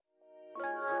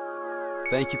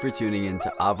Thank you for tuning in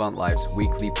to Avant Life's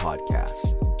weekly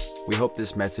podcast. We hope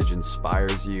this message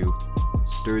inspires you,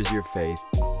 stirs your faith,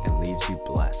 and leaves you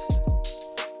blessed.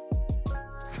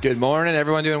 Good morning.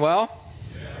 Everyone doing well?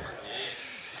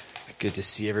 Good to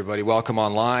see everybody. Welcome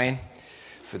online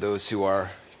for those who are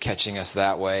catching us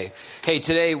that way. Hey,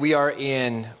 today we are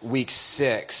in week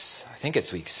 6. I think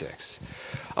it's week 6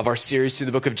 of our series through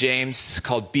the book of James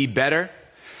called Be Better.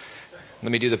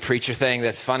 Let me do the preacher thing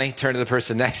that's funny. Turn to the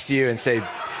person next to you and say,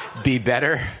 be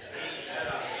better.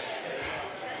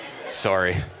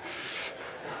 Sorry.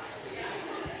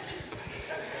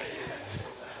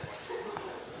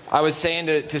 I was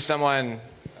saying to someone,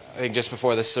 I think just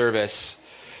before the service,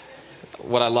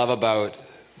 what I love about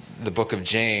the book of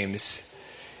James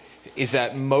is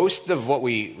that most of what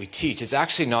we teach is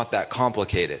actually not that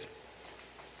complicated.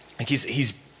 Like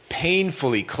he's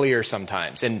painfully clear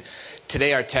sometimes. And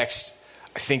today our text,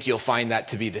 I think you'll find that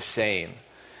to be the same.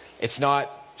 It's not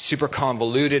super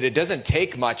convoluted. It doesn't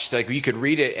take much. Like you could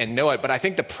read it and know it. But I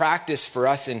think the practice for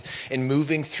us in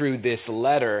moving through this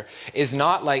letter is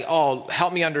not like, oh,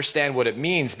 help me understand what it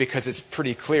means because it's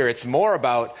pretty clear. It's more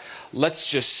about,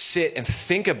 let's just sit and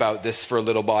think about this for a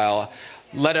little while.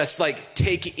 Let us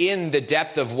take in the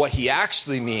depth of what he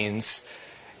actually means.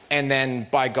 And then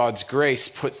by God's grace,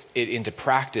 put it into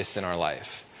practice in our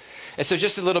life. And so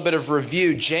just a little bit of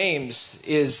review. James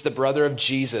is the brother of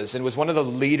Jesus and was one of the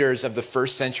leaders of the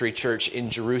first century church in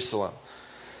Jerusalem.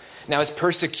 Now, as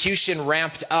persecution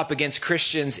ramped up against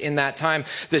Christians in that time,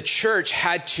 the church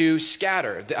had to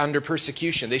scatter under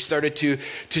persecution. They started to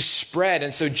spread.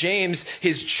 And so James,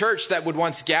 his church that would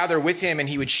once gather with him and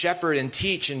he would shepherd and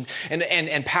teach and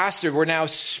pastor, were now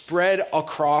spread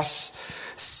across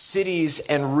cities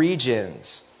and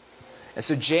regions. And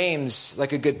so James,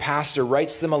 like a good pastor,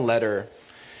 writes them a letter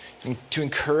to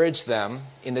encourage them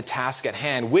in the task at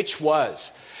hand, which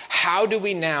was, how do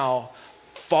we now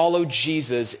follow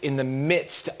Jesus in the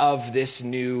midst of this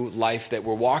new life that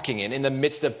we're walking in the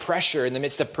midst of pressure, in the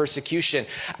midst of persecution,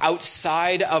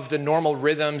 outside of the normal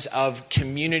rhythms of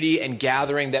community and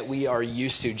gathering that we are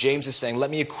used to? James is saying, let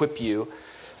me equip you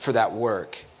for that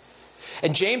work.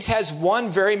 And James has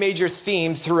one very major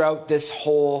theme throughout this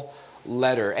whole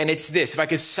letter, and it's this. If I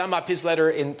could sum up his letter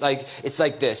it's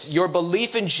like this: your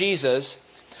belief in Jesus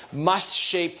must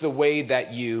shape the way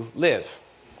that you live.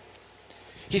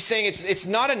 He's saying it's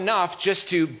not enough just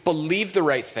to believe the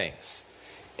right things.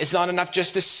 It's not enough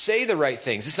just to say the right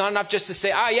things. It's not enough just to say,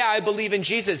 yeah, I believe in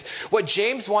Jesus. What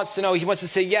James wants to know, he wants to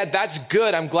say, yeah, that's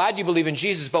good. I'm glad you believe in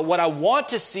Jesus. But what I want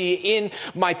to see in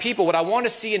my people, what I want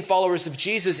to see in followers of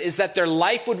Jesus is that their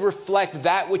life would reflect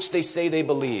that which they say they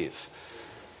believe.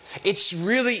 It's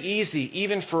really easy,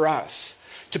 even for us,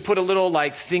 to put a little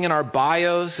thing in our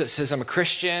bios that says I'm a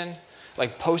Christian,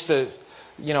 post a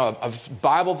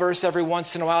Bible verse every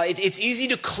once in a while. It's easy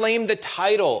to claim the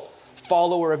title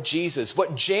follower of Jesus.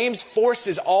 What James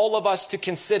forces all of us to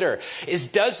consider is,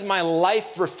 does my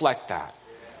life reflect that?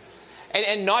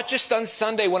 And not just on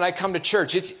Sunday when I come to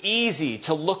church. It's easy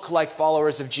to look like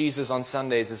followers of Jesus on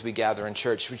Sundays as we gather in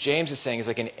church. What James is saying is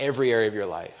in every area of your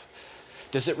life.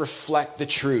 Does it reflect the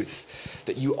truth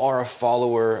that you are a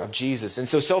follower of Jesus? And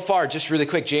so far, just really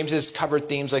quick, James has covered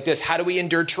themes like this. How do we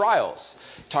endure trials?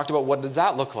 Talked about what does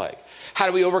that look like? How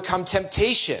do we overcome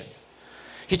temptation?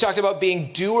 He talked about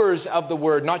being doers of the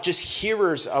word, not just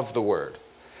hearers of the word.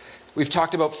 We've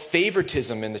talked about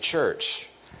favoritism in the church.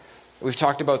 We've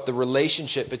talked about the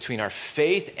relationship between our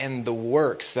faith and the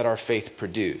works that our faith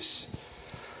produce.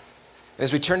 And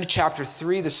as we turn to chapter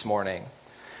 3 this morning,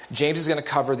 James is going to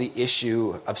cover the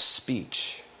issue of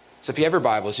speech. So if you have your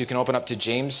Bibles, you can open up to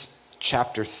James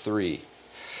chapter 3.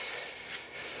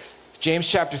 James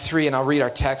chapter 3, and I'll read our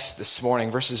text this morning,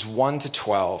 verses 1 to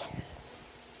 12.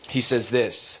 He says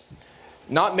this: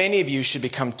 not many of you should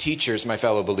become teachers, my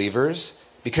fellow believers,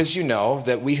 because you know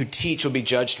that we who teach will be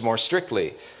judged more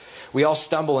strictly. We all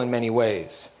stumble in many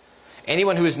ways.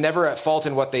 Anyone who is never at fault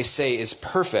in what they say is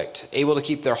perfect, able to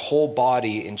keep their whole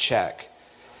body in check.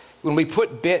 When we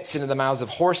put bits into the mouths of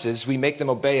horses, we make them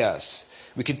obey us.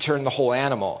 We can turn the whole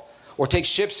animal. Or take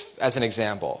ships as an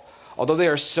example. Although they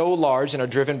are so large and are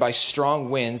driven by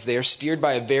strong winds, they are steered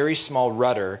by a very small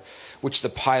rudder,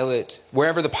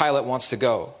 wherever the pilot wants to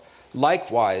go.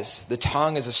 Likewise, the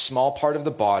tongue is a small part of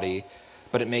the body,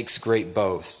 but it makes great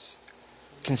boasts.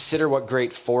 Consider what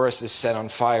great forest is set on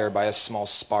fire by a small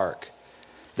spark.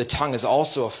 The tongue is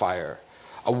also a fire,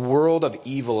 a world of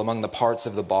evil among the parts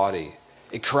of the body.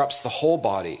 It corrupts the whole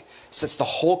body, sets the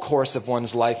whole course of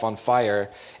one's life on fire,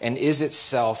 and is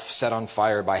itself set on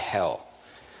fire by hell.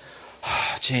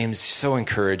 James, so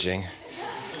encouraging.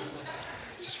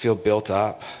 Just feel built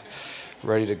up.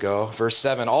 Ready to go. Verse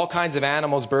 7, all kinds of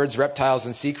animals, birds, reptiles,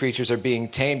 and sea creatures are being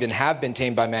tamed and have been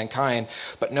tamed by mankind,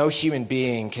 but no human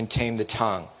being can tame the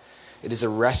tongue. It is a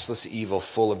restless evil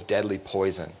full of deadly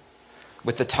poison.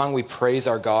 With the tongue we praise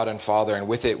our God and Father, and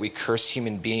with it we curse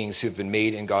human beings who have been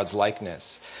made in God's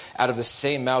likeness. Out of the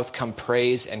same mouth come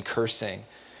praise and cursing.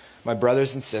 My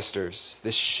brothers and sisters,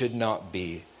 this should not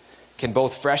be. Can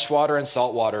both fresh water and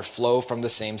salt water flow from the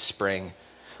same spring?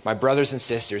 My brothers and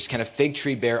sisters, can a fig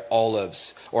tree bear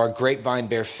olives or a grapevine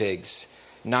bear figs?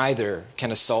 Neither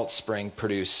can a salt spring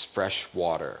produce fresh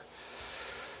water.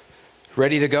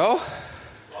 Ready to go?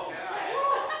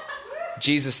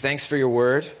 Jesus, thanks for your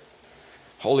word.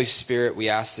 Holy Spirit, we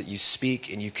ask that you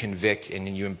speak and you convict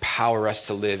and you empower us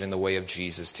to live in the way of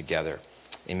Jesus together.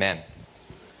 Amen.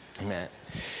 Amen.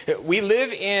 We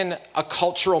live in a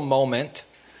cultural moment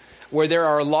where there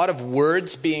are a lot of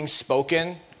words being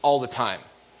spoken all the time.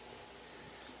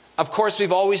 Of course,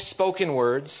 we've always spoken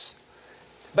words,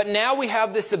 but now we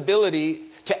have this ability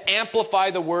to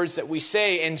amplify the words that we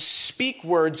say and speak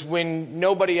words when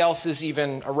nobody else is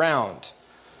even around.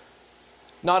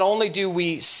 Not only do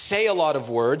we say a lot of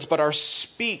words, but our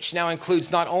speech now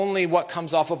includes not only what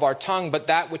comes off of our tongue, but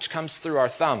that which comes through our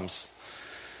thumbs.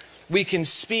 We can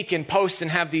speak and post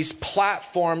and have these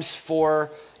platforms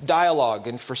for dialogue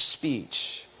and for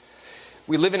speech.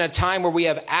 We live in a time where we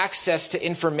have access to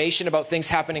information about things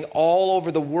happening all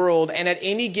over the world, and at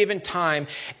any given time,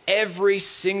 every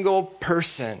single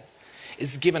person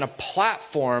is given a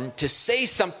platform to say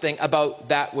something about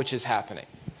that which is happening.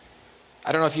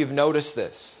 I don't know if you've noticed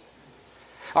this.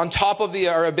 On top of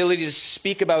our ability to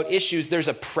speak about issues, there's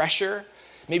a pressure.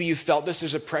 Maybe you felt this.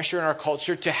 There's a pressure in our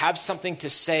culture to have something to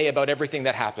say about everything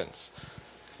that happens.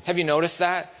 Have you noticed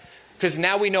that? Because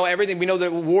now we know everything. We know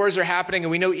that wars are happening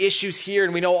and we know issues here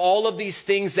and we know all of these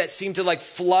things that seem to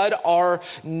flood our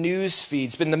news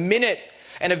feeds. But the minute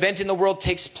an event in the world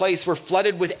takes place, we're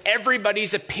flooded with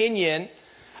everybody's opinion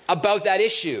about that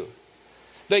issue.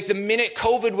 Like the minute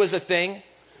COVID was a thing,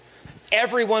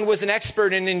 everyone was an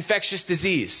expert in infectious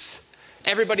disease.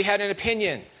 Everybody had an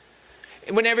opinion.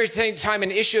 Whenever time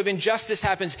an issue of injustice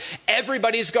happens,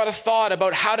 everybody's got a thought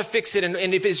about how to fix it and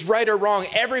if it's right or wrong.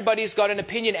 Everybody's got an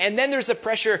opinion. And then there's a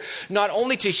pressure not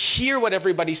only to hear what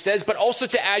everybody says, but also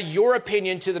to add your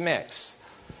opinion to the mix.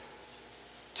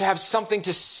 To have something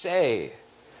to say.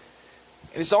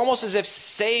 It's almost as if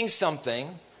saying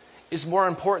something is more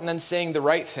important than saying the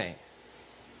right thing.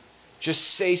 Just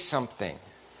say something.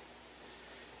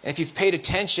 And if you've paid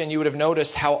attention, you would have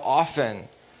noticed how often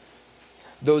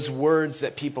those words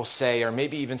that people say, or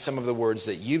maybe even some of the words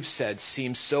that you've said,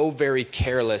 seem so very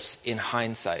careless in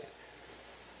hindsight.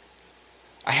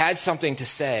 I had something to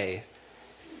say,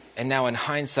 and now in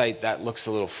hindsight, that looks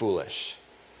a little foolish.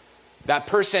 That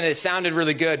person, it sounded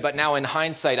really good, but now in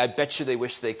hindsight, I bet you they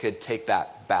wish they could take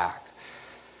that back.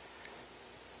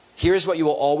 Here's what you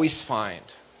will always find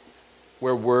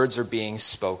where words are being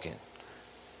spoken.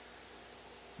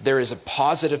 There is a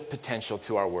positive potential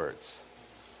to our words.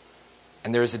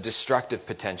 And there is a destructive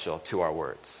potential to our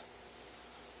words.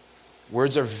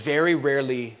 Words are very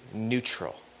rarely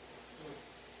neutral.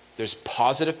 There's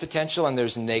positive potential and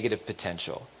there's negative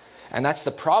potential. And that's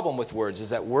the problem with words, is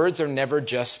that words are never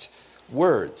just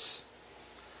words.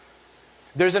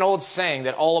 There's an old saying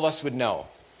that all of us would know.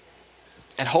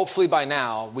 And hopefully by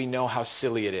now we know how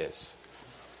silly it is.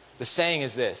 The saying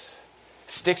is this: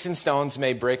 sticks and stones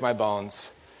may break my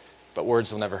bones, but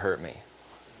words will never hurt me.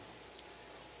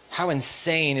 How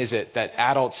insane is it that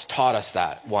adults taught us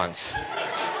that once?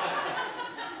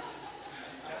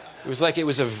 It was like it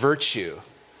was a virtue.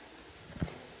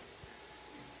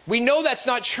 We know that's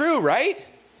not true, right?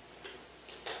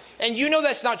 And you know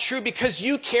that's not true because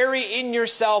you carry in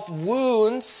yourself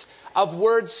wounds of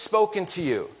words spoken to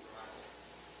you.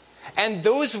 And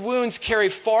those wounds carry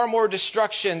far more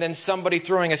destruction than somebody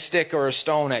throwing a stick or a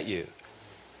stone at you.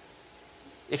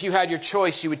 If you had your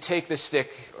choice, you would take the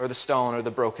stick or the stone or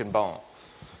the broken bone.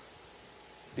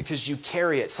 Because you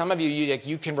carry it. Some of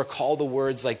you can recall the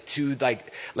words like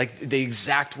the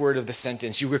exact word of the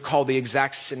sentence. You recall the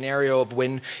exact scenario of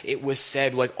when it was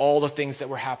said, like all the things that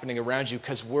were happening around you,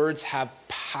 because words have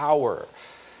power.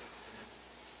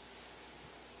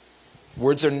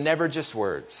 Words are never just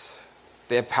words.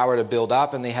 They have power to build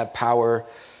up and they have power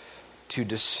to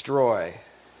destroy.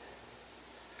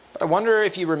 But I wonder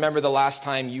if you remember the last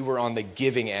time you were on the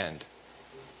giving end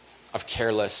of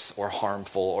careless or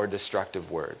harmful or destructive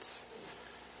words.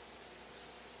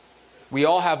 We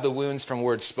all have the wounds from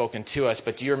words spoken to us,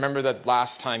 but do you remember that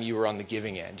last time you were on the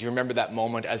giving end? Do you remember that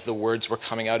moment as the words were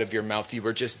coming out of your mouth, you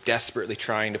were just desperately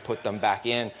trying to put them back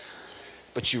in,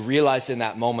 but you realized in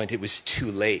that moment it was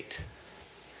too late?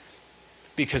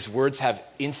 because words have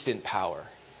instant power.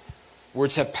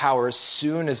 Words have power as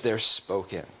soon as they're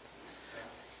spoken,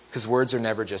 because words are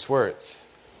never just words.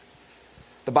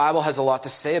 The Bible has a lot to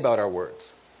say about our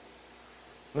words.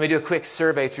 Let me do a quick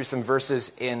survey through some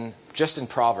verses in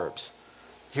Proverbs.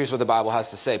 Here's what the Bible has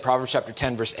to say. Proverbs chapter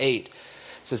 10, verse 8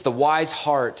 says, "The wise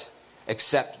heart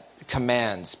accepts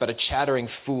commands, but a chattering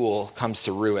fool comes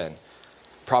to ruin."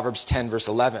 Proverbs 10, verse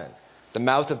 11, "The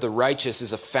mouth of the righteous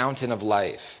is a fountain of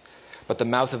life, but the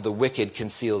mouth of the wicked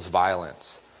conceals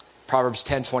violence." Proverbs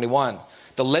 10:21,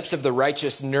 "The lips of the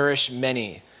righteous nourish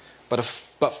many, but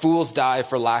fools die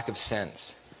for lack of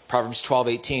sense." Proverbs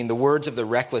 12:18, "The words of the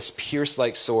reckless pierce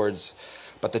like swords,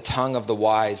 but the tongue of the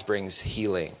wise brings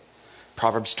healing."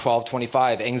 Proverbs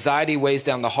 12:25, "Anxiety weighs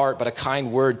down the heart, but a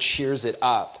kind word cheers it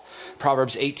up."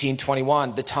 Proverbs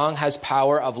 18:21, "The tongue has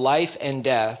power of life and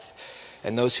death,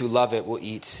 and those who love it will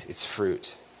eat its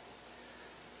fruit."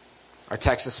 Our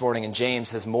text this morning in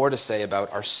James has more to say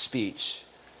about our speech.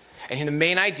 And the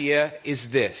main idea is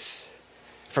this,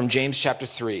 from James chapter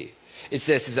 3. It's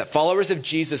this, is that followers of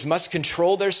Jesus must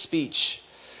control their speech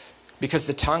because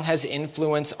the tongue has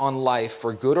influence on life,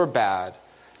 for good or bad,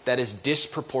 that is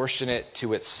disproportionate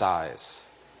to its size.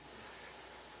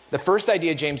 The first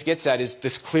idea James gets at is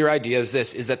this clear idea is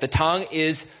this, is that the tongue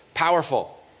is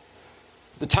powerful.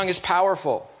 The tongue is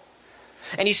powerful.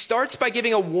 And he starts by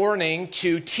giving a warning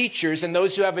to teachers and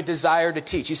those who have a desire to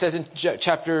teach. He says in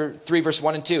chapter 3, verse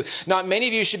 1 and 2, "Not many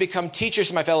of you should become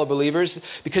teachers, my fellow believers,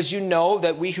 because you know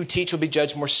that we who teach will be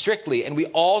judged more strictly, and we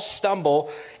all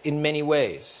stumble in many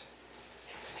ways."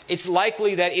 It's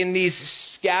likely that in these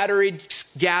scattered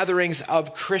gatherings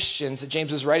of Christians that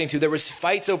James was writing to, there was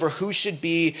fights over who should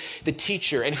be the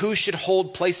teacher and who should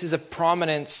hold places of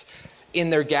prominence in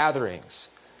their gatherings.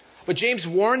 But James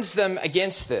warns them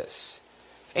against this.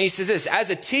 And he says this, as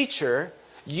a teacher,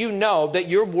 you know that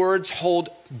your words hold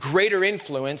greater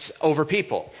influence over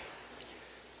people.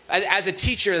 As a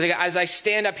teacher, as I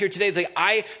stand up here today,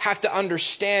 I have to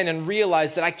understand and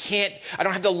realize that I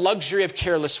don't have the luxury of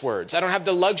careless words. I don't have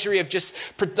the luxury of just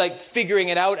figuring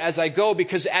it out as I go,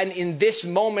 because in this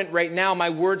moment right now, my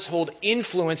words hold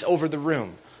influence over the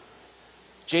room.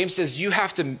 James says you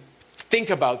have to think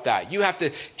about that. You have to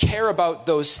care about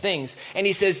those things. And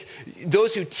he says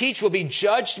those who teach will be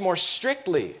judged more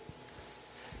strictly.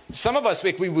 Some of us,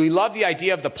 we love the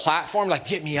idea of the platform,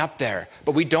 get me up there.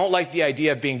 But we don't like the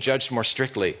idea of being judged more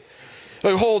strictly.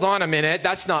 Hold on a minute,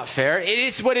 that's not fair. It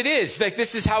is what it is.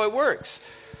 This is how it works.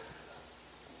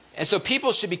 And so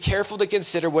people should be careful to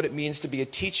consider what it means to be a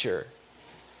teacher.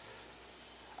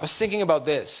 I was thinking about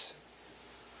this.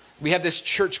 We have this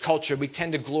church culture. We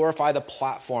tend to glorify the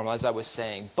platform, as I was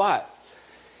saying. But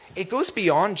it goes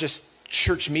beyond just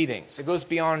church meetings. It goes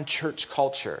beyond church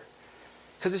culture.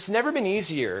 Because it's never been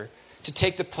easier to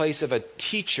take the place of a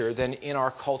teacher than in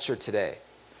our culture today.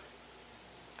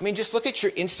 I mean, just look at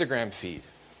your Instagram feed.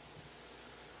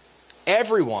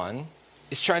 Everyone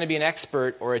is trying to be an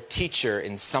expert or a teacher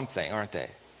in something, aren't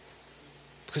they?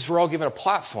 Because we're all given a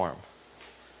platform.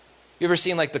 You ever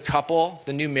seen the couple,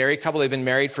 the new married couple, they've been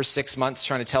married for 6 months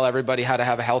trying to tell everybody how to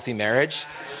have a healthy marriage?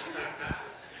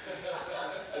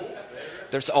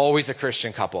 There's always a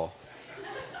Christian couple.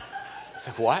 It's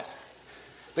what?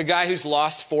 The guy who's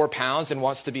lost 4 pounds and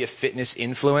wants to be a fitness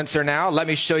influencer now? Let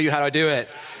me show you how to do it.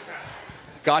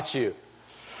 Got you.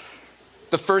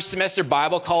 The first semester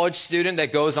Bible college student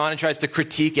that goes on and tries to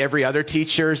critique every other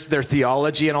teacher's, their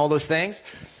theology and all those things.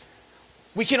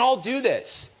 We can all do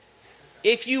this.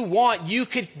 If you want, you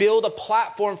could build a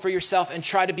platform for yourself and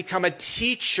try to become a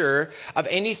teacher of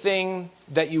anything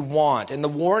that you want. And the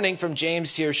warning from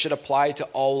James here should apply to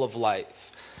all of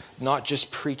life, not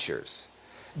just preachers.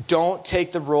 Don't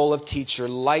take the role of teacher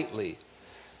lightly,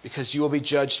 because you will be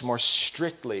judged more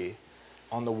strictly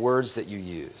on the words that you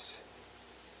use.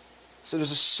 So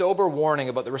there's a sober warning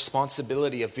about the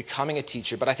responsibility of becoming a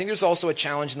teacher, but I think there's also a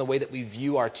challenge in the way that we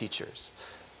view our teachers.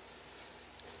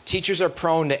 Teachers are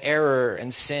prone to error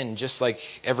and sin just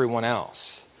like everyone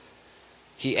else.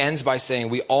 He ends by saying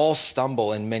we all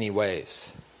stumble in many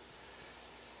ways.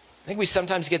 I think we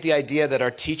sometimes get the idea that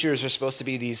our teachers are supposed to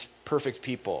be these perfect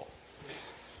people.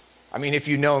 I mean, if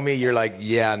you know me, you're like,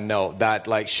 yeah, no,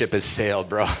 that ship has sailed,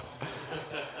 bro.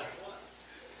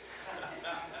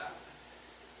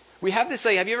 We have this,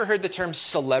 have you ever heard the term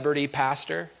celebrity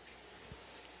pastor?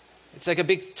 It's a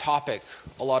big topic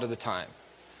a lot of the time.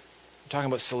 I'm talking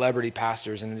about celebrity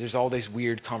pastors, and there's all these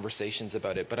weird conversations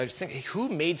about it. But I was thinking, who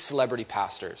made celebrity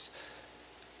pastors?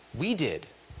 We did.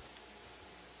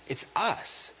 It's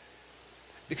us.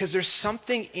 Because there's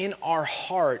something in our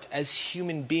heart as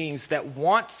human beings that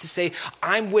wants to say,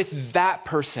 I'm with that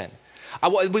person.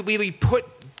 We put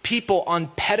people on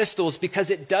pedestals because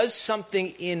it does something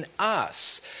in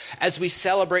us as we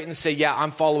celebrate and say, yeah, I'm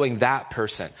following that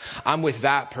person. I'm with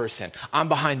that person. I'm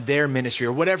behind their ministry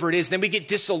or whatever it is. Then we get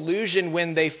disillusioned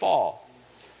when they fall.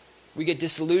 We get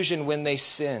disillusioned when they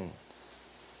sin.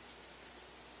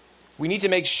 We need to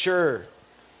make sure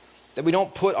that we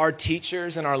don't put our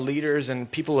teachers and our leaders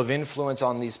and people of influence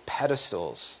on these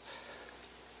pedestals.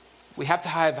 We have to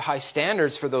have high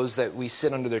standards for those that we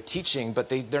sit under their teaching, but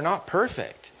they're not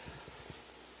perfect.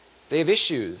 They have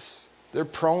issues. They're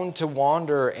prone to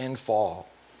wander and fall.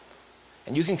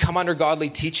 And you can come under godly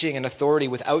teaching and authority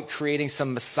without creating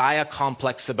some Messiah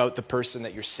complex about the person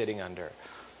that you're sitting under.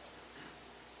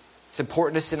 It's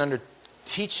important to sit under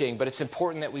teaching, but it's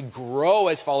important that we grow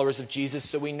as followers of Jesus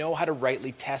so we know how to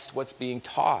rightly test what's being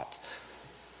taught.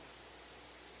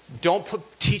 Don't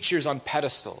put teachers on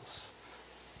pedestals.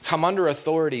 Come under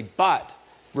authority, but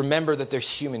remember that they're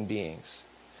human beings.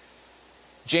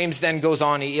 James then goes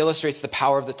on, he illustrates the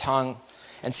power of the tongue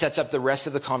and sets up the rest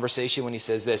of the conversation when he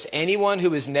says this: anyone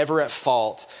who is never at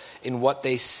fault in what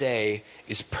they say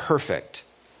is perfect.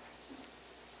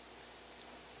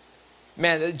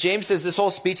 Man, James says this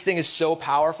whole speech thing is so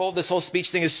powerful, this whole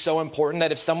speech thing is so important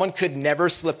that if someone could never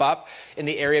slip up in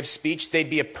the area of speech, they'd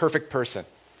be a perfect person.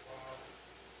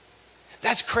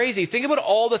 That's crazy. Think about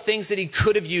all the things that he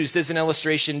could have used as an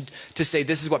illustration to say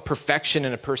this is what perfection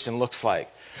in a person looks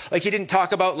like. Like he didn't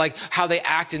talk about like how they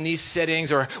act in these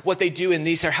settings or what they do in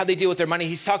these or how they deal with their money.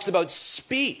 He talks about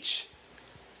speech.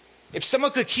 If someone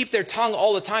could keep their tongue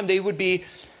all the time, they would be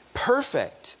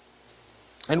perfect.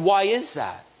 And why is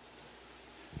that?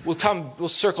 We'll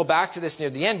circle back to this near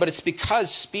the end, but it's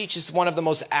because speech is one of the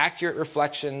most accurate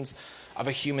reflections of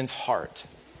a human's heart.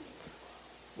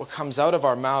 What comes out of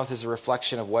our mouth is a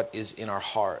reflection of what is in our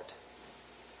heart.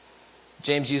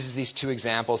 James uses these two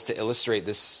examples to illustrate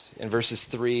this in verses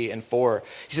 3 and 4.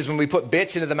 He says, when we put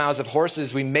bits into the mouths of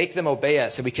horses, we make them obey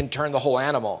us and we can turn the whole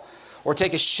animal. Or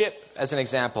take a ship as an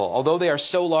example. Although they are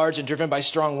so large and driven by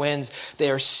strong winds,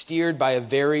 they are steered by a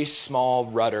very small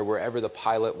rudder wherever the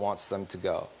pilot wants them to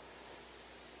go.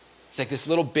 It's like this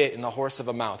little bit in the horse of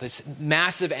a mouth. This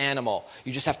massive animal.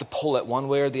 You just have to pull it one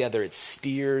way or the other. It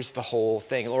steers the whole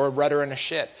thing. Or a rudder in a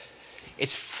ship.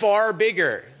 It's far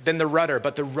bigger than the rudder,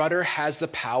 but the rudder has the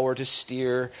power to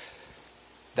steer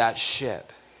that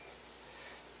ship.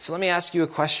 So let me ask you a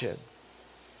question.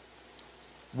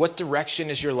 What direction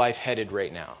is your life headed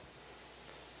right now?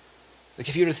 Like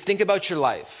if you were to think about your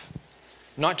life,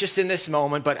 not just in this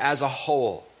moment, but as a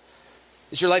whole,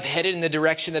 is your life headed in the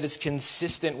direction that is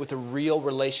consistent with a real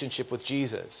relationship with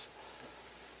Jesus?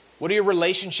 What do your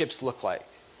relationships look like?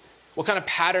 What kind of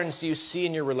patterns do you see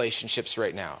in your relationships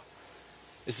right now?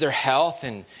 Is there health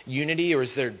and unity, or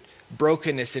is there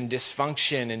brokenness and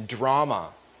dysfunction and drama?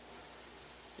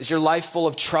 Is your life full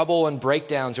of trouble and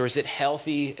breakdowns, or is it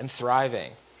healthy and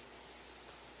thriving?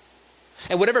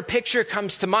 And whatever picture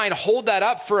comes to mind, hold that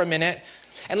up for a minute,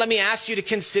 and let me ask you to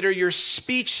consider your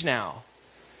speech now.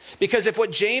 Because if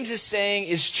what James is saying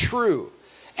is true,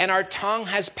 and our tongue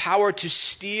has power to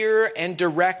steer and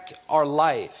direct our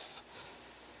life,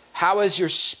 how has your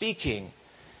speaking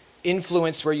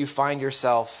influenced where you find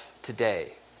yourself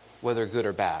today, whether good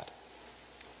or bad?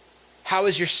 How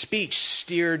has your speech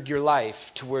steered your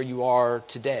life to where you are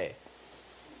today?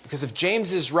 Because if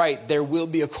James is right, there will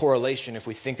be a correlation if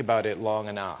we think about it long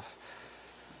enough.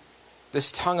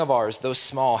 This tongue of ours, though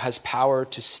small, has power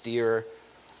to steer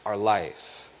our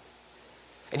life.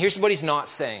 And here's what he's not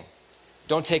saying.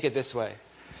 Don't take it this way.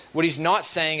 What he's not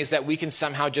saying is that we can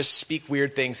somehow just speak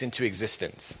weird things into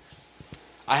existence.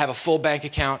 I have a full bank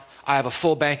account. I have a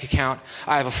full bank account.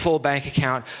 I have a full bank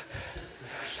account.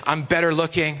 I'm better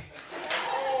looking.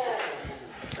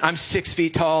 I'm 6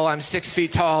 feet tall. I'm 6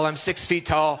 feet tall. I'm 6 feet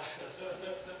tall.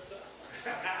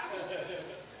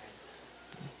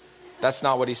 That's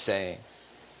not what he's saying.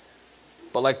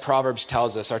 But like Proverbs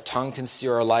tells us, our tongue can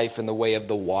steer our life in the way of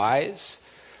the wise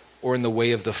or in the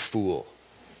way of the fool.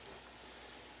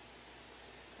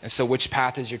 And so which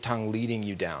path is your tongue leading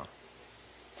you down?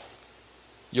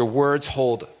 Your words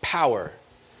hold power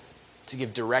to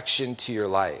give direction to your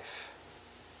life.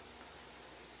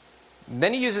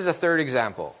 Then he uses a third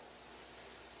example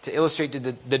to illustrate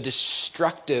the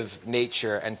destructive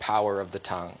nature and power of the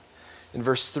tongue. In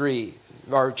verse 3,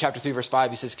 or chapter 3, verse 5,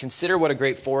 he says, consider what a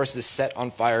great forest is set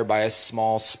on fire by a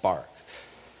small spark.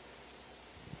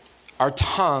 Our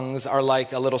tongues are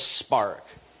like a little spark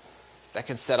that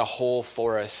can set a whole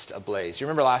forest ablaze. You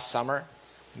remember last summer?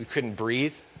 We couldn't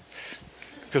breathe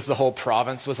because the whole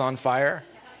province was on fire.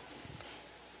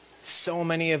 So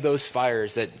many of those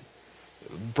fires that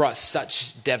brought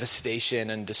such devastation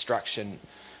and destruction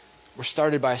were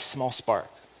started by a small spark.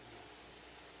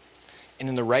 And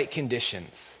in the right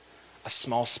conditions, a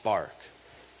small spark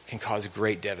can cause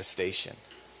great devastation.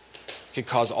 It can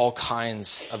cause all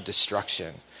kinds of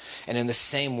destruction. And in the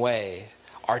same way,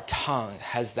 our tongue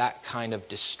has that kind of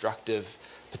destructive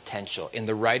potential. In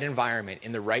the right environment,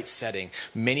 in the right setting,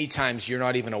 many times you're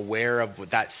not even aware of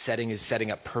what that setting is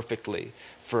setting up perfectly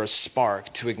for a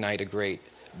spark to ignite a great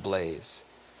blaze.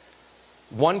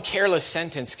 One careless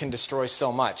sentence can destroy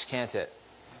so much, can't it?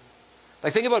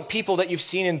 Like, think about people that you've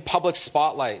seen in public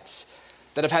spotlights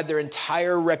that have had their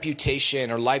entire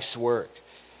reputation or life's work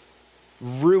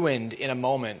ruined in a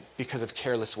moment because of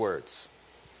careless words.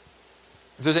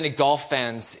 If there's any golf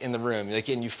fans in the room, like,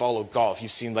 and you follow golf,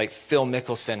 you've seen like Phil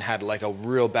Mickelson had like a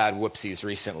real bad whoopsies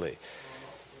recently.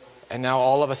 And now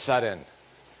all of a sudden,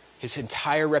 his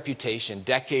entire reputation,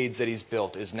 decades that he's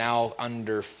built, is now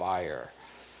under fire.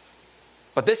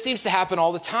 But this seems to happen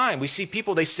all the time. We see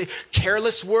people, they say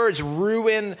careless words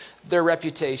ruin their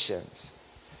reputations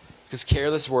because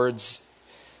careless words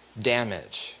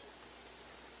damage.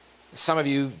 Some of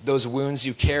you, those wounds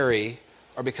you carry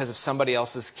are because of somebody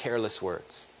else's careless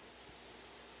words.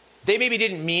 They maybe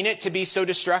didn't mean it to be so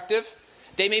destructive.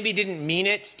 They maybe didn't mean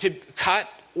it to cut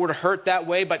or to hurt that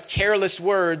way, but careless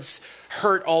words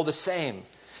hurt all the same.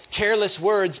 Careless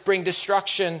words bring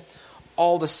destruction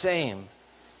all the same.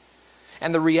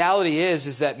 And the reality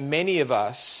is that many of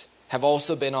us have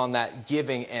also been on that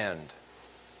giving end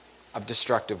of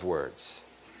destructive words.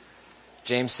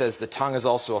 James says the tongue is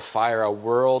also a fire, a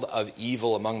world of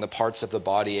evil among the parts of the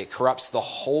body. It corrupts the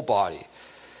whole body,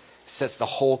 sets the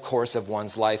whole course of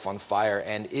one's life on fire,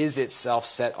 and is itself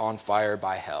set on fire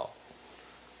by hell.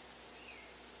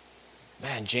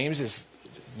 Man, James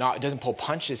doesn't pull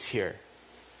punches here.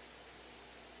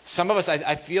 Some of us,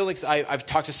 I feel like I've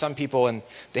talked to some people and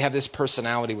they have this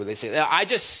personality where they say, I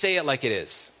just say it like it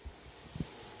is.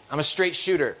 I'm a straight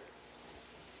shooter.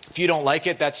 If you don't like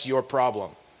it, that's your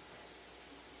problem.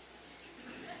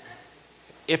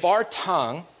 If our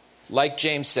tongue, like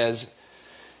James says,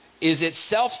 is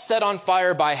itself set on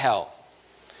fire by hell,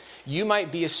 you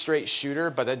might be a straight shooter,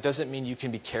 but that doesn't mean you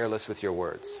can be careless with your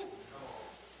words.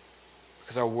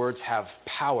 Because our words have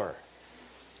power.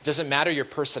 It doesn't matter your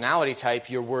personality type,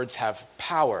 your words have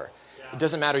power. It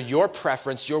doesn't matter your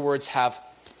preference, your words have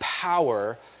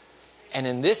power. And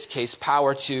in this case,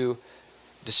 power to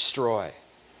destroy.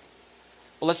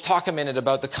 Well, let's talk a minute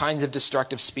about the kinds of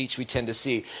destructive speech we tend to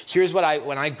see. Here's what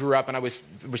when I grew up and I was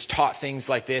taught things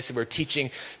like this and we're teaching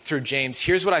through James,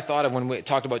 here's what I thought of when we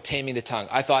talked about taming the tongue.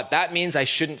 I thought that means I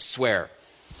shouldn't swear.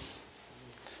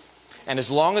 And as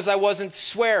long as I wasn't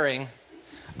swearing,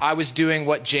 I was doing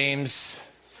what James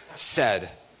said.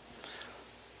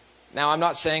 Now, I'm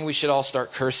not saying we should all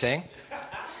start cursing,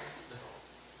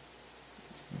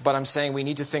 but I'm saying we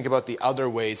need to think about the other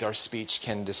ways our speech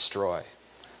can destroy.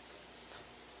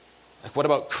 Like, what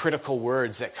about critical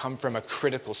words that come from a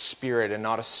critical spirit and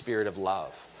not a spirit of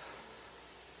love?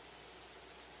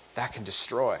 That can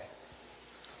destroy.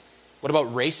 What about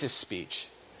racist speech?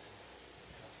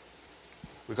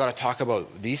 We've got to talk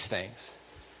about these things.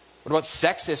 What about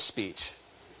sexist speech?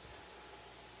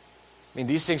 I mean,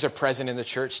 these things are present in the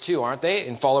church too, aren't they?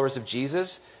 In followers of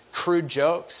Jesus. Crude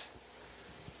jokes.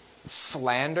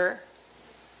 Slander.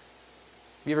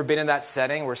 Have you ever been in that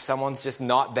setting where someone's just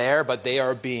not there, but they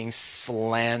are being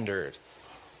slandered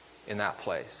in that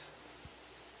place?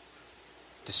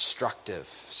 Destructive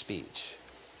speech.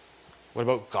 What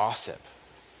about gossip?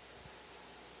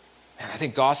 And I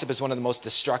think gossip is one of the most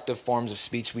destructive forms of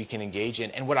speech we can engage in.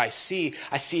 And what I see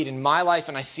it in my life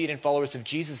and I see it in followers of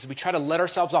Jesus, is we try to let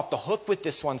ourselves off the hook with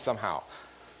this one somehow.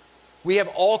 We have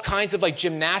all kinds of like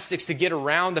gymnastics to get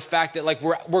around the fact that like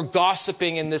we're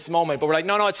gossiping in this moment. But we're like,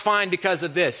 no, it's fine because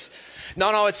of this.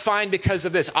 No, it's fine because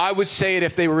of this. I would say it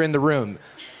if they were in the room.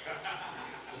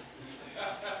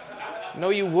 No,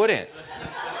 you wouldn't.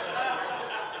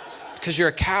 Because you're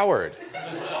a coward.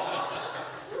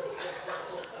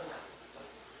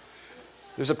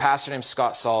 There's a pastor named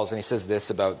Scott Sauls, and he says this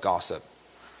about gossip.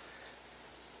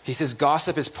 He says,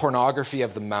 gossip is pornography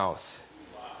of the mouth.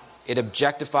 It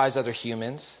objectifies other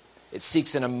humans. It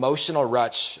seeks an emotional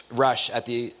rush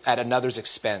at another's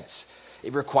expense.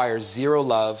 It requires zero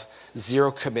love,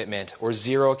 zero commitment, or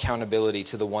zero accountability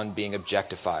to the one being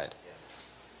objectified.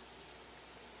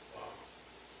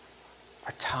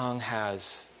 Our tongue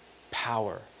has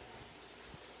power.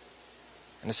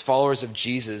 And as followers of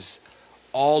Jesus,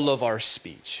 all of our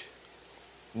speech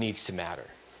needs to matter.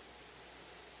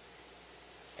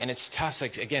 And it's tough.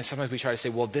 Like, again, sometimes we try to say,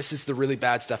 well, this is the really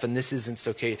bad stuff and this isn't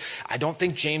okay. I don't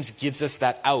think James gives us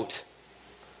that out.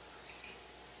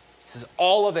 says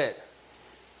all of it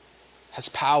has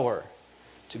power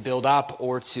to build up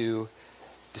or to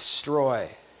destroy.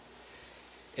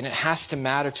 And it has to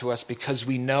matter to us because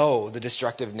we know the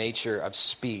destructive nature of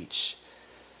speech.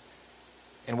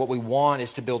 And what we want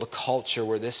is to build a culture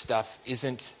where this stuff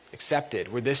isn't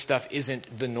accepted, where this stuff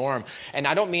isn't the norm. And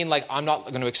I don't mean like I'm not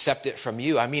going to accept it from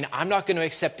you. I mean, I'm not going to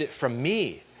accept it from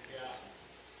me.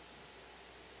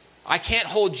 I can't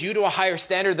hold you to a higher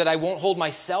standard that I won't hold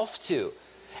myself to.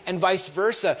 And vice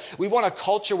versa. We want a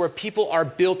culture where people are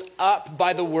built up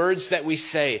by the words that we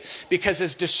say. Because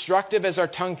as destructive as our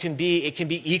tongue can be, it can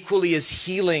be equally as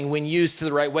healing when used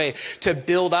the right way. To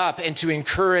build up and to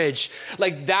encourage.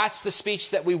 Like that's the speech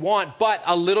that we want. But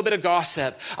a little bit of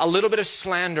gossip, a little bit of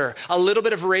slander, a little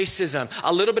bit of racism,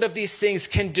 a little bit of these things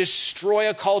can destroy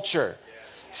a culture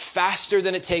faster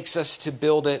than it takes us to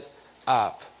build it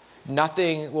up.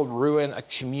 Nothing will ruin a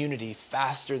community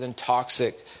faster than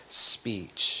toxic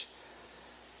speech.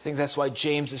 I think that's why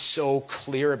James is so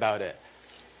clear about it,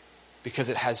 because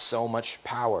it has so much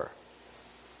power.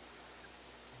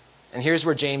 And here's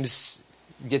where James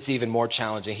gets even more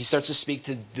challenging. He starts to speak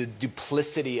to the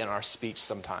duplicity in our speech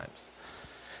sometimes.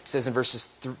 He says in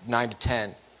verses 9 to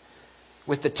 10,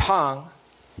 with the tongue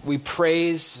we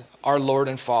praise our Lord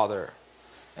and Father,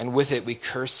 and with it we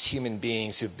curse human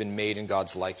beings who've been made in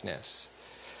God's likeness.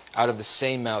 Out of the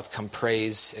same mouth come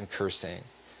praise and cursing.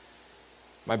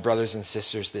 My brothers and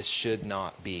sisters, this should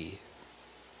not be.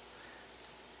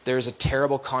 There's a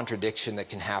terrible contradiction that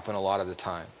can happen a lot of the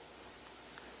time.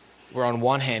 Where on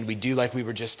one hand, we do like we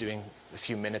were just doing a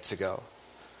few minutes ago.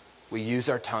 We use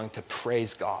our tongue to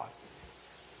praise God,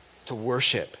 to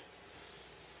worship,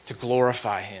 to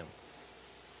glorify Him,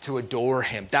 to adore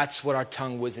Him. That's what our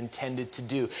tongue was intended to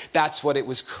do. That's what it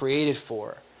was created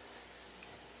for.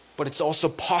 But it's also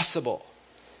possible,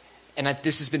 and that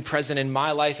this has been present in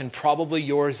my life and probably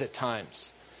yours at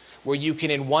times, where you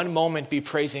can in one moment be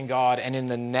praising God and in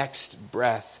the next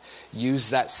breath use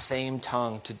that same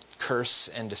tongue to curse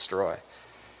and destroy.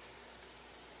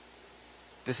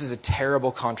 This is a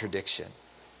terrible contradiction.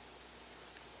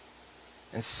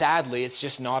 And sadly, it's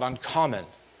just not uncommon.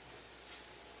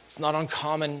 It's not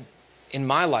uncommon in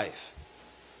my life.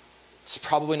 It's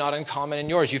probably not uncommon in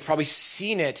yours. You've probably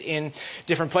seen it in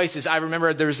different places. I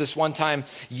remember there was this one time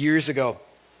years ago,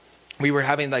 we were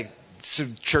having like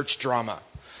some church drama.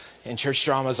 And church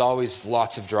drama is always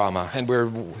lots of drama. And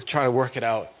we're trying to work it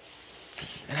out.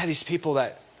 And I had these people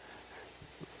that,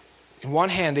 in one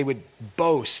hand, they would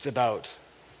boast about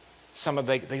some of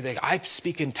I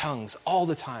speak in tongues all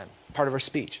the time, part of our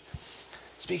speech.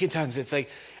 Speak in tongues. It's like,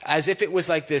 as if it was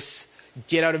like this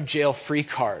get out of jail free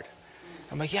card.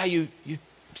 I'm like, yeah, you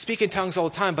speak in tongues all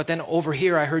the time, but then over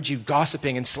here I heard you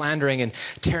gossiping and slandering and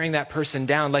tearing that person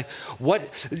down. Like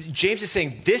what James is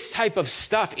saying, this type of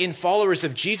stuff in followers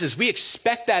of Jesus, we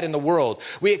expect that in the world.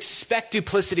 We expect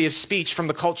duplicity of speech from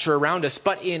the culture around us,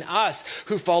 but in us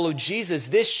who follow Jesus,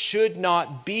 this should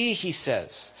not be, he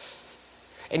says.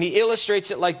 And he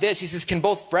illustrates it like this. He says, can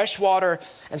both fresh water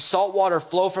and salt water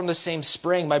flow from the same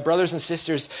spring? My brothers and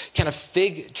sisters, can a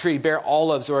fig tree bear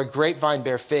olives or a grapevine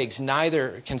bear figs?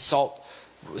 Neither can a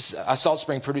salt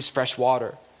spring produce fresh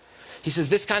water. He says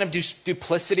this kind of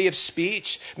duplicity of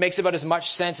speech makes about as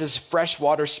much sense as fresh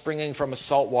water springing from a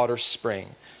saltwater spring.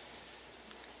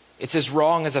 It's as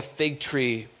wrong as a fig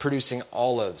tree producing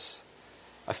olives.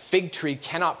 A fig tree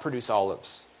cannot produce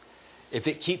olives. If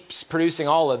it keeps producing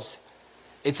olives,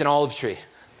 it's an olive tree.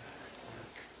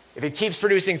 If it keeps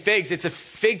producing figs, it's a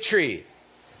fig tree.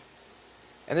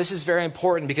 And this is very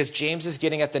important because James is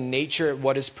getting at the nature of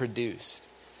what is produced.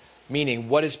 Meaning,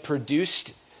 what is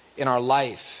produced in our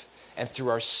life and through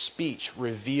our speech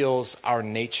reveals our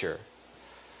nature.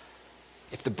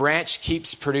 If the branch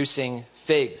keeps producing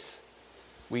figs,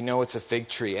 we know it's a fig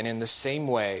tree. And in the same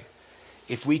way,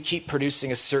 if we keep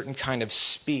producing a certain kind of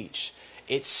speech,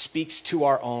 it speaks to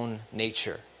our own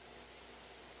nature.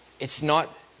 It's not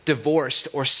divorced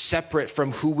or separate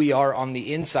from who we are on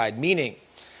the inside. Meaning,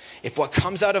 if what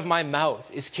comes out of my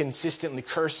mouth is consistently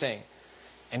cursing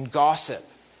and gossip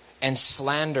and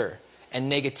slander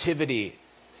and negativity,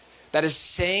 that is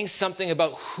saying something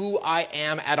about who I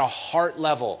am at a heart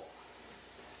level.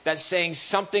 That's saying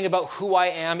something about who I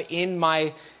am in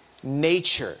my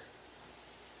nature.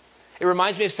 It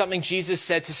reminds me of something Jesus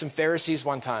said to some Pharisees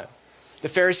one time. The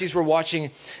Pharisees were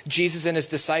watching Jesus and his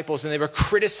disciples, and they were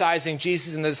criticizing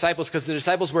Jesus and the disciples because the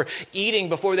disciples were eating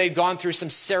before they'd gone through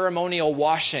some ceremonial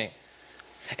washing.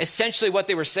 Essentially what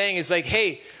they were saying is like,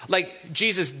 hey, like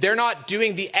Jesus, they're not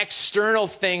doing the external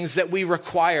things that we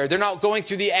require. They're not going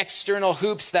through the external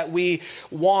hoops that we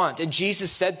want. And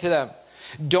Jesus said to them,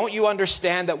 Don't you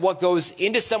understand that what goes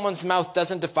into someone's mouth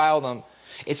doesn't defile them?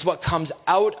 It's what comes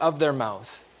out of their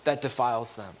mouth that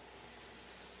defiles them.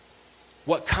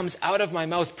 What comes out of my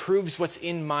mouth proves what's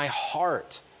in my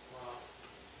heart.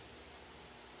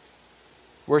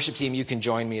 Worship team, you can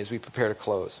join me as we prepare to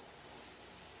close.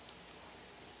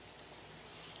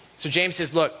 So James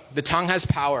says, look, the tongue has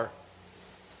power.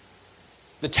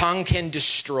 The tongue can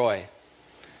destroy.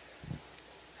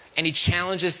 And he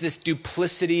challenges this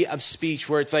duplicity of speech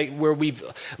where it's like where we've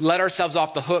let ourselves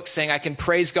off the hook saying I can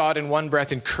praise God in one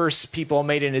breath and curse people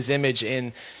made in his image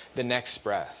in the next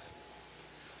breath.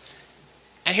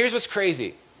 And here's what's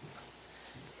crazy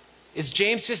is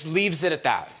James just leaves it at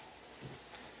that.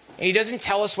 And he doesn't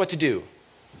tell us what to do.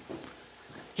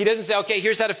 He doesn't say, okay,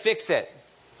 here's how to fix it.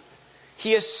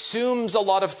 He assumes a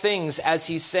lot of things as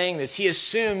he's saying this. He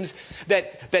assumes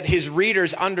that his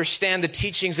readers understand the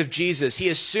teachings of Jesus. He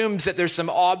assumes that there's some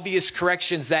obvious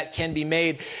corrections that can be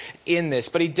made in this.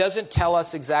 But he doesn't tell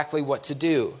us exactly what to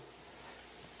do.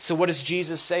 So what does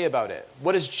Jesus say about it?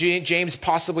 What is James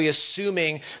possibly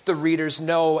assuming the readers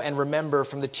know and remember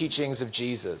from the teachings of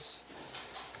Jesus?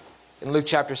 In Luke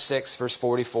chapter 6, verse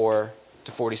 44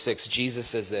 to 46, Jesus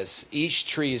says this, each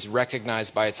tree is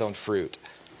recognized by its own fruit.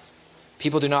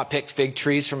 People do not pick fig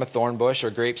trees from a thorn bush or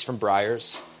grapes from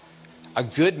briars. A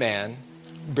good man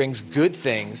brings good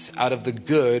things out of the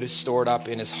good stored up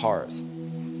in his heart.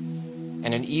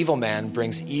 And an evil man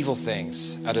brings evil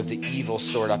things out of the evil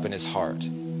stored up in his heart.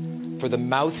 For the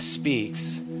mouth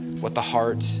speaks what the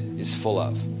heart is full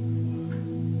of.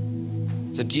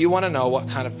 So do you want to know what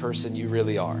kind of person you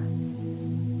really are?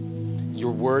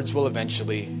 Your words will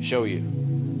eventually show you.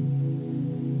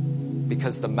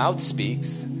 Because the mouth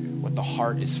speaks what the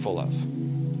heart is full of.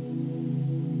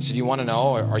 So do you want to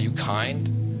know, are you kind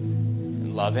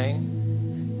and loving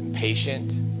and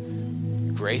patient,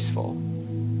 and graceful?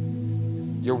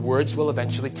 Your words will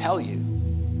eventually tell you.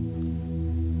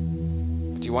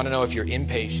 But do you want to know if you're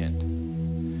impatient,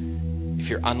 if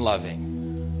you're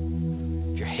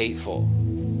unloving, if you're hateful,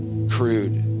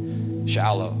 crude,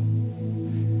 shallow?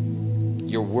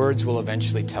 Your words will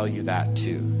eventually tell you that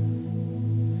too.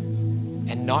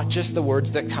 And not just the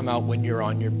words that come out when you're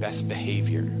on your best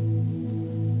behavior.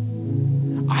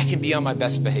 I can be on my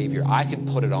best behavior. I can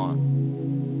put it on.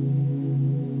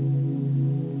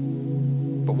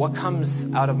 But what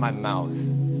comes out of my mouth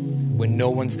when no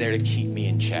one's there to keep me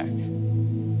in check?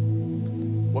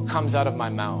 What comes out of my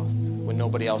mouth when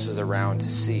nobody else is around to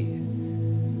see?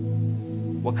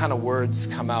 What kind of words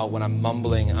come out when I'm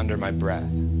mumbling under my breath?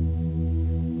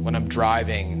 When I'm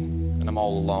driving and I'm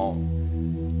all alone?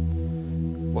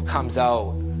 What comes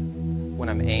out when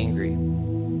I'm angry?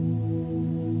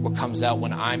 What comes out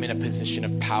when I'm in a position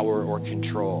of power or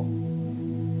control?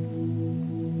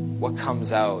 What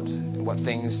comes out and what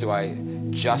things do I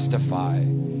justify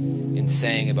in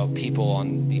saying about people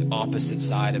on the opposite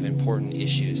side of important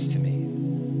issues to me?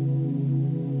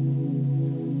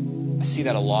 I see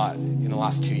that a lot in the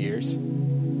last 2 years.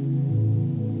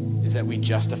 Is that we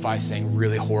justify saying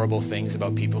really horrible things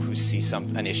about people who see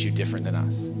an issue different than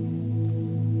us.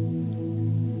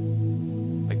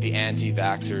 Like the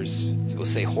anti-vaxxers will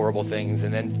say horrible things,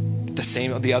 and then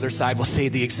the other side will say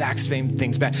the exact same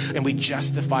things back, and we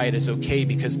justify it as okay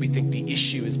because we think the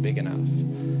issue is big enough.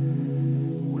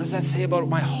 What does that say about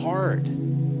my heart?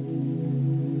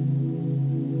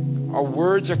 Our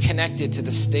words are connected to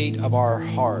the state of our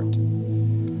heart.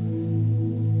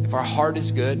 If our heart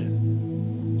is good,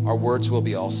 our words will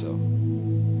be also.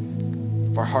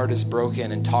 If our heart is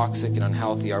broken and toxic and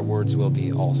unhealthy, our words will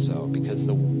be also, because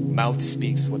the mouth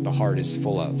speaks what the heart is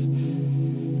full of.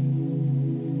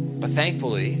 But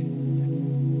thankfully,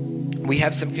 we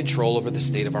have some control over the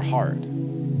state of our heart.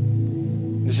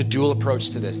 There's a dual approach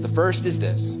to this. The first is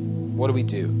this. What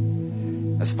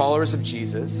do? As followers of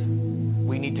Jesus,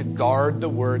 we need to guard the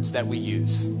words that we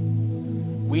use.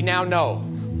 We now know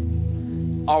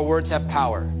our words have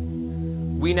power.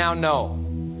 We now know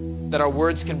that our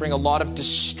words can bring a lot of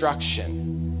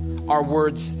destruction. Our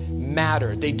words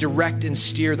matter. They direct and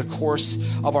steer the course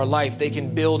of our life. They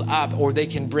can build up or they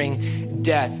can bring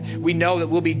death. We know that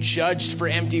we'll be judged for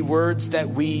empty words that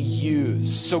we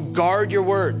use. So guard your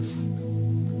words.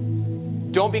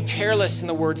 Don't be careless in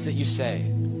the words that you say.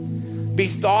 Be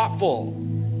thoughtful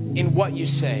in what you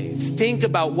say. Think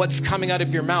about what's coming out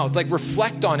of your mouth. Like,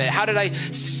 reflect on it. How did I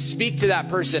speak to that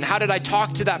person? How did I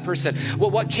talk to that person?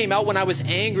 Well, what came out when I was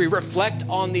angry? Reflect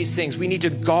on these things. We need to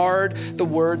guard the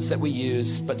words that we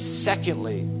use. But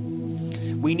secondly,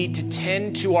 we need to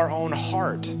tend to our own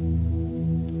heart.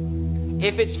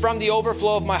 If it's from the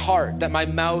overflow of my heart that my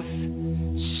mouth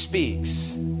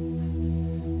speaks,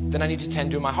 then I need to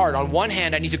tend to my heart. On one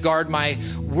hand, I need to guard my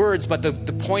words, but the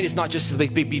point is not just to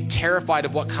be terrified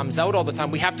of what comes out all the time.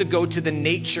 We have to go to the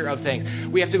nature of things.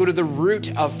 We have to go to the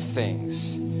root of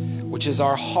things, which is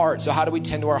our heart. So how do we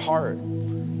tend to our heart?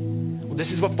 Well,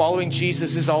 this is what following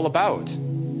Jesus is all about.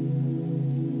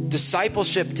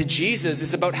 Discipleship to Jesus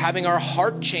is about having our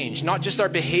heart changed, not just our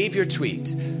behavior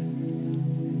tweaked.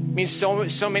 I mean,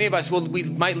 so many of us, we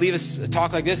might leave a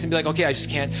talk like this and be like, okay, I just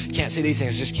can't say these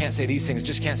things, just can't say these things,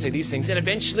 just can't say these things. And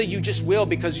eventually you just will,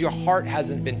 because your heart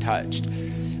hasn't been touched.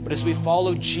 But as we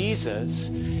follow Jesus,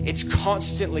 it's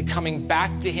constantly coming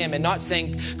back to him and not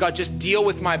saying, God, just deal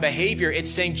with my behavior. It's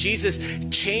saying, Jesus,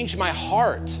 change my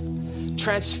heart,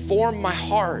 transform my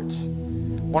heart.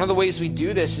 One of the ways we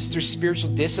do this is through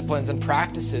spiritual disciplines and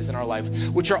practices in our life,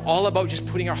 which are all about just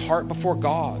putting our heart before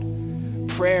God.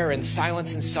 Prayer and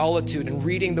silence and solitude and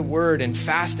reading the word and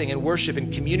fasting and worship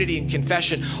and community and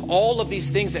confession. All of these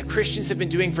things that Christians have been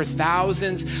doing for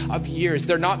thousands of years.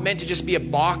 They're not meant to just be a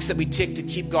box that we tick to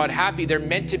keep God happy. They're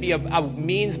meant to be a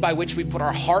means by which we put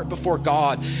our heart before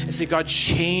God and say, God,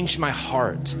 change my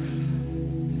heart.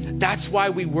 That's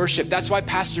why we worship. That's why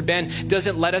Pastor Ben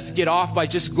doesn't let us get off by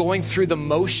just going through the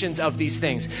motions of these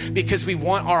things, because we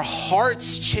want our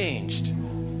hearts changed.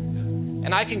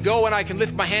 And I can go and I can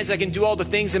lift my hands, I can do all the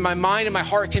things, and my mind and my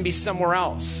heart can be somewhere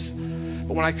else.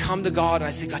 But when I come to God and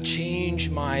I say, God,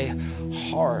 change my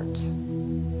heart.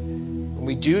 When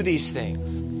we do these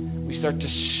things, we start to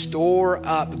store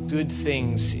up good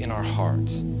things in our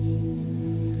heart.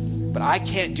 But I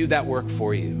can't do that work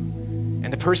for you.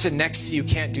 And the person next to you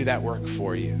can't do that work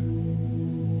for you.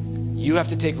 You have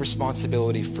to take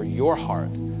responsibility for your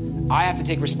heart. I have to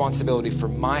take responsibility for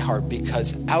my heart,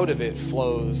 because out of it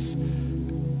flows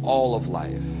all of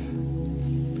life.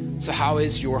 So how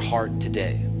is your heart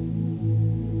today?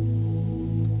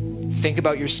 Think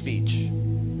about your speech.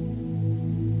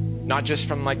 Not just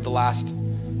from like the last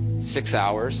 6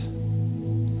 hours.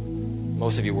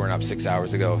 Most of you weren't up 6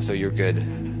 hours ago, so you're good.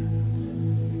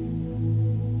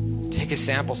 Take a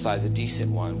sample size, a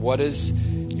decent one. What does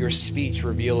your speech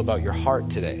reveal about your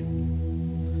heart today?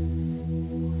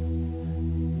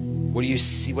 What do you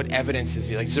see? What evidence is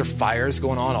like? Is there fires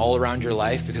going on all around your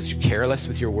life because you're careless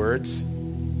with your words?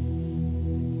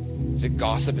 Is it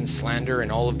gossip and slander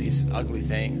and all of these ugly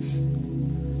things?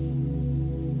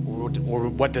 Or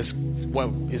what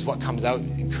comes out?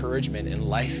 Encouragement and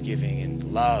life-giving and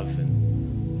love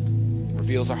and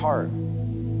reveals our heart.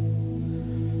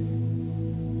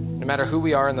 No matter who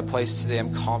we are in the place today,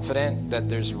 I'm confident that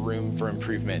there's room for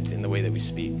improvement in the way that we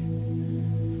speak.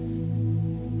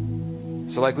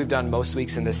 So like we've done most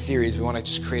weeks in this series, we want to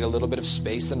just create a little bit of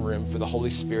space and room for the Holy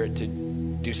Spirit to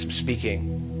do some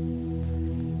speaking,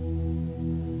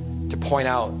 to point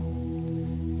out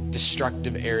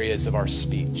destructive areas of our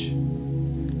speech,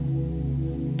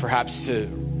 perhaps to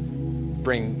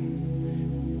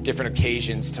bring different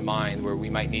occasions to mind where we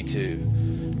might need to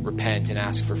repent and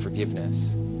ask for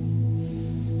forgiveness.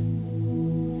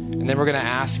 And then we're going to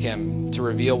ask him to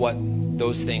reveal what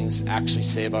those things actually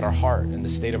say about our heart and the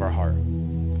state of our heart.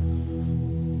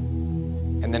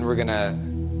 And then we're going to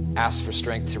ask for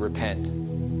strength to repent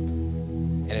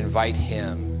and invite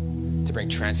him to bring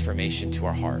transformation to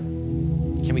our heart.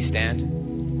 Can we stand?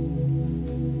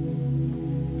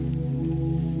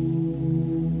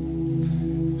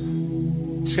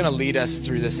 I'm just going to lead us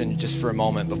through this in just for a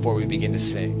moment before we begin to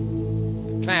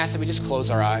sing. Can I ask that we just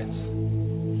close our eyes?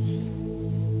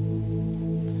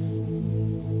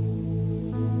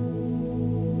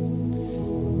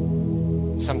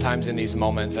 Sometimes in these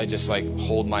moments, I just like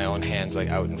hold my own hands like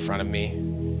out in front of me.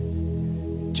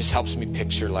 It just helps me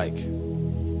picture like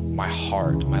my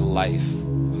heart, my life,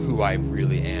 who I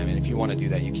really am. And if you want to do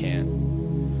that, you can.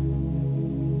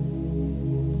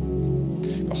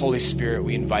 But Holy Spirit,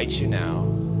 we invite you now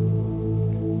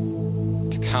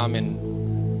to come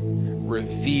and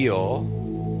reveal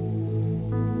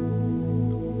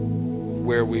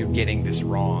where we're getting this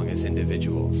wrong as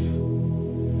individuals.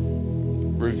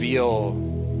 Reveal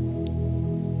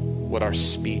what our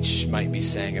speech might be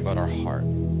saying about our heart.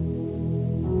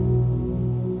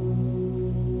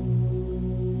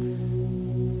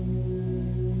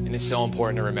 And it's so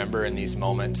important to remember in these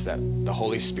moments that the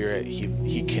Holy Spirit,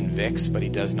 he convicts, but he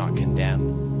does not condemn.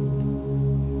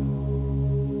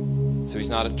 So he's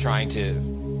not trying to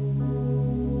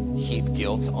heap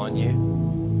guilt on you.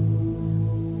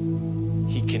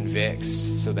 He convicts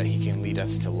so that he can lead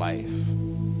us to life.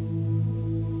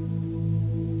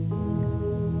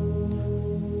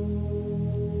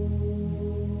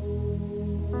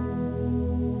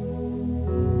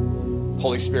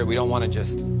 Holy Spirit, we don't want to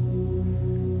just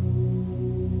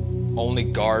only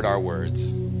guard our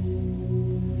words.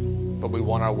 but we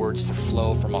want our words to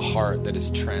flow from a heart that is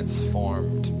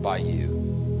transformed by you.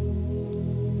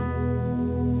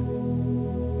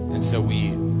 And so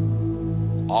we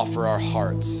offer our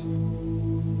hearts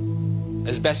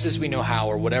as best as we know how,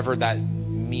 or whatever that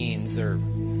means,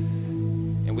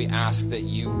 and we ask that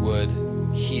you would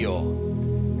heal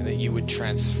and that you would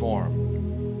transform.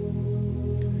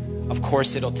 Of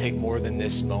course, it'll take more than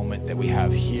this moment that we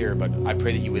have here, but I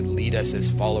pray that you would lead us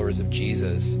as followers of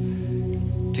Jesus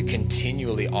to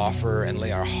continually offer and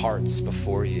lay our hearts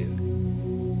before you,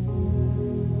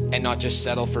 and not just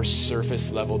settle for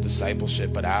surface level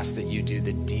discipleship, but ask that you do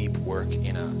the deep work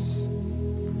in us.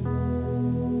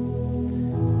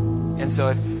 And so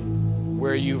if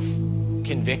where you've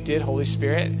convicted, Holy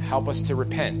Spirit, help us to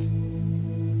repent.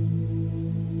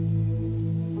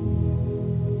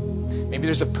 Maybe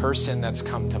there's a person that's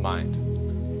come to mind,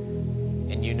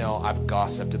 and you know, I've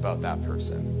gossiped about that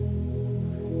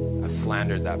person. I've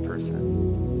slandered that person.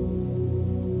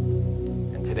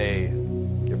 And today,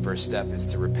 your first step is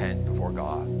to repent before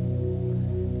God.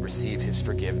 Receive his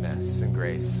forgiveness and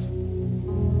grace.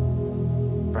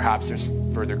 Perhaps there's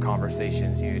further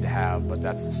conversations you need to have, but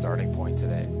that's the starting point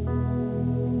today.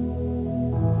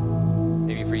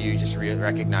 Maybe for you, just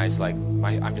recognize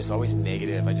I'm just always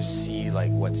negative. I just see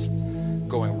what's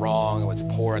going wrong and what's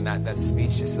poor, and that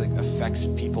speech just affects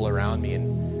people around me.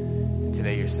 And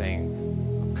today you're saying,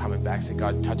 I'm coming back, say,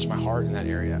 God, touch my heart in that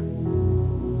area.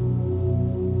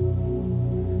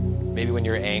 Maybe when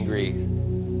you're angry,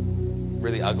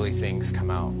 really ugly things come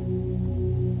out.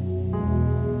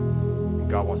 And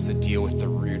God wants to deal with the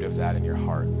root of that in your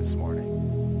heart this morning.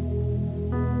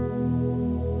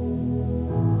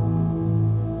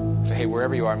 So hey,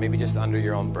 wherever you are, maybe just under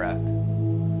your own breath,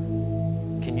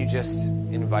 can you just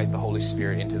invite the Holy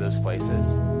Spirit into those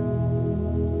places?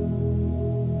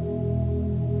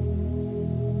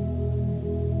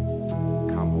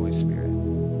 Come, Holy Spirit.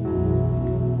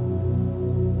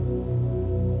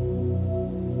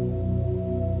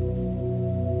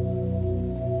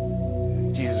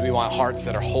 Jesus, we want hearts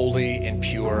that are holy and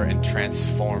pure and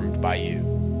transformed by you.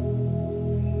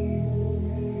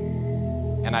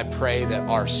 And I pray that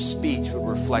our speech would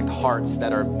reflect hearts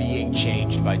that are being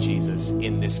changed by Jesus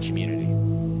in this community.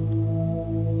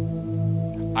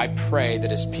 I pray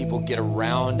that as people get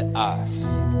around us,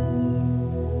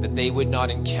 that they would not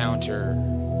encounter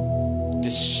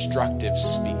destructive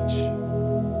speech,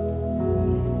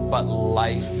 but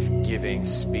life-giving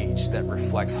speech that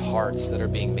reflects hearts that are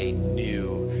being made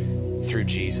new through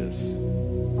Jesus.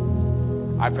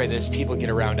 I pray that as people get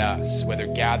around us, whether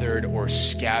gathered or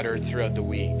scattered throughout the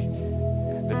week,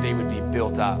 that they would be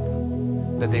built up,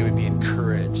 that they would be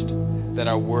encouraged, that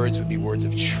our words would be words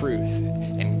of truth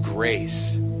and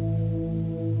grace.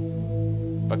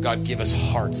 But God, give us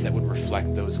hearts that would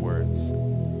reflect those words.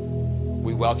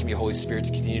 We welcome you, Holy Spirit,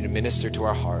 to continue to minister to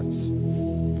our hearts.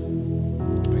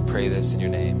 We pray this in your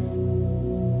name.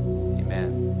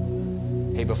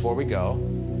 Amen. Hey, before we go,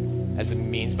 as a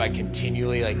means by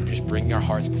continually just bringing our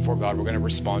hearts before God, we're going to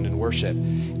respond in worship.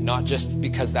 Not just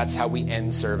because that's how we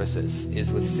end services,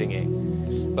 is with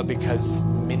singing, but because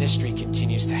ministry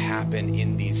continues to happen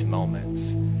in these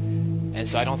moments. And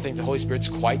so I don't think the Holy Spirit's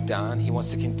quite done. He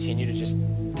wants to continue to just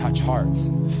touch hearts,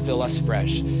 fill us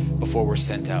fresh before we're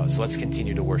sent out. So let's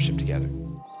continue to worship together.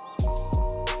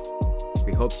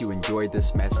 We hope you enjoyed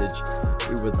this message.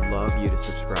 We would love you to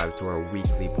subscribe to our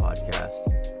weekly podcast.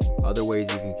 Other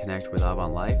ways you can connect with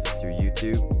Avant Life is through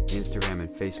YouTube, Instagram, and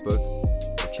Facebook.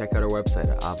 Or check out our website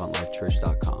at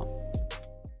avantlifechurch.com.